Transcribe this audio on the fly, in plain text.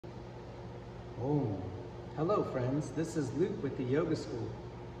Om. Hello friends, this is Luke with the Yoga School.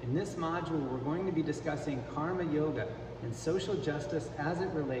 In this module, we're going to be discussing karma yoga and social justice as it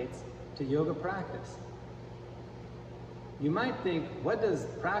relates to yoga practice. You might think, what does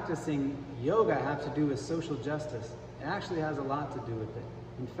practicing yoga have to do with social justice? It actually has a lot to do with it.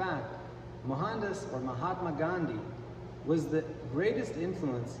 In fact, Mohandas or Mahatma Gandhi was the greatest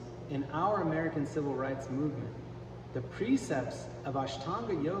influence in our American civil rights movement. The precepts of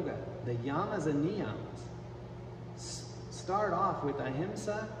Ashtanga Yoga, the yamas and niyamas, start off with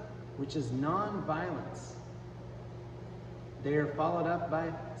ahimsa, which is non-violence. They are followed up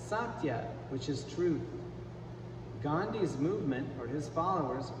by satya, which is truth. Gandhi's movement, or his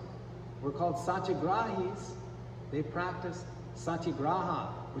followers, were called satyagrahis. They practiced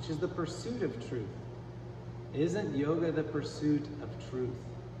satyagraha, which is the pursuit of truth. Isn't yoga the pursuit of truth?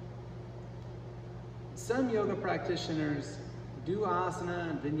 Some yoga practitioners do asana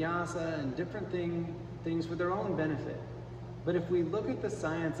and vinyasa and different things for their own benefit. But if we look at the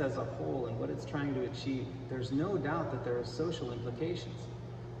science as a whole and what it's trying to achieve, there's no doubt that there are social implications.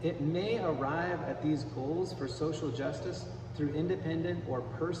 It may arrive at these goals for social justice through independent or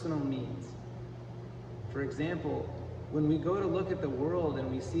personal means. For example, when we go to look at the world and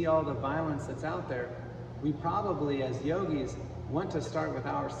we see all the violence that's out there, we probably, as yogis, want to start with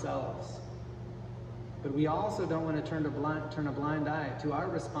ourselves. But we also don't want to turn a blind eye to our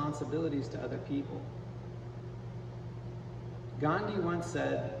responsibilities to other people. Gandhi once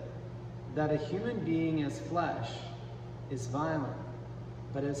said that a human being as flesh is violent,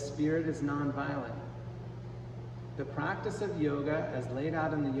 but as spirit is non-violent. The practice of yoga, as laid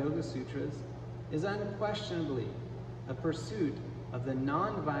out in the Yoga Sutras, is unquestionably a pursuit of the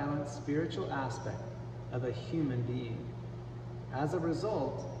non-violent spiritual aspect of a human being. As a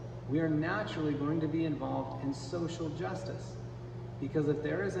result, we are naturally going to be involved in social justice, because if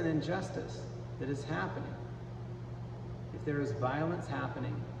there is an injustice that is happening, if there is violence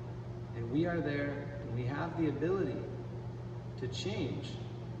happening, and we are there and we have the ability to change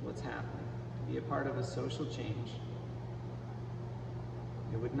what's happening, to be a part of a social change,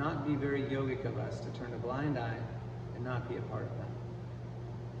 it would not be very yogic of us to turn a blind eye and not be a part of that.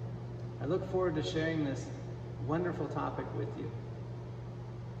 I look forward to sharing this wonderful topic with you.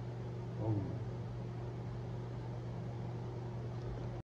 Om.